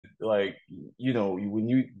like, when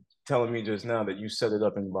you telling me just now that you set it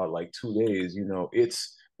up in about like 2 days,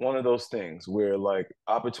 it's one of those things where like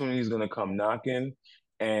opportunity is going to come knocking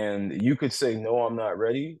and you could say, no, I'm not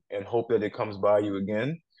ready and hope that it comes by you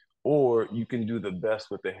again. Or you can do the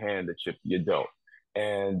best with the hand that you dealt.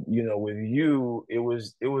 And with you, it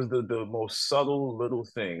was the most subtle little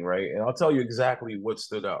thing, right? And I'll tell you exactly what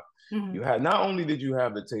stood out. Hmm. You had not only did you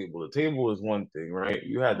have the table, the table is one thing, right?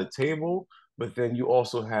 You had the table, but then you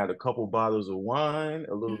also had a couple bottles of wine,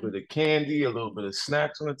 a little bit Hmm. of candy, a little bit of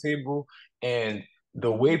snacks on the table. And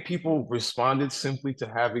the way people responded simply to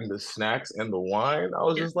having the snacks and the wine, I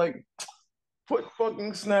was Yeah. just like, put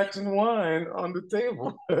fucking snacks and wine on the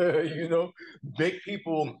table. Make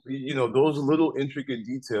people, those little intricate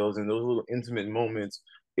details and those little intimate moments.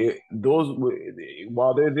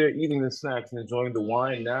 While they're there eating the snacks and enjoying the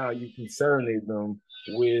wine, now you can serenade them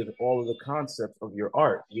with all of the concepts of your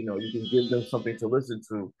art. You can give them something to listen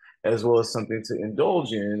to as well as something to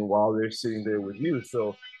indulge in while they're sitting there with you.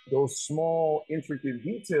 So those small intricate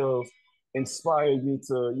details inspired you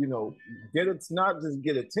to, get it, not just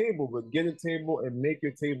get a table, but get a table and make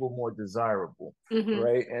your table more desirable, Hmm.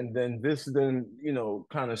 right? And then this then,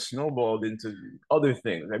 kind of snowballed into other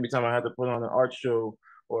things. Every time I had to put on an art show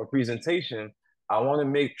or a presentation, I want to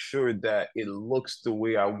make sure that it looks the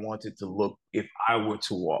way I want it to look if I were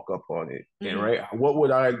to walk up on it. And Hmm. right, what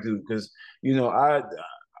would I do? Because, I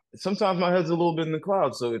sometimes my head's a little bit in the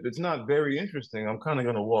cloud. So if it's not very interesting, I'm kind of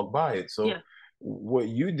going to walk by it. So Yeah. what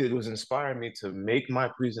you did was inspire me to make my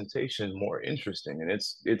presentation more interesting, and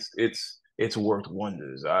it's worked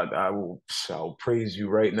wonders. I'll praise you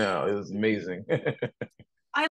right now. It was amazing.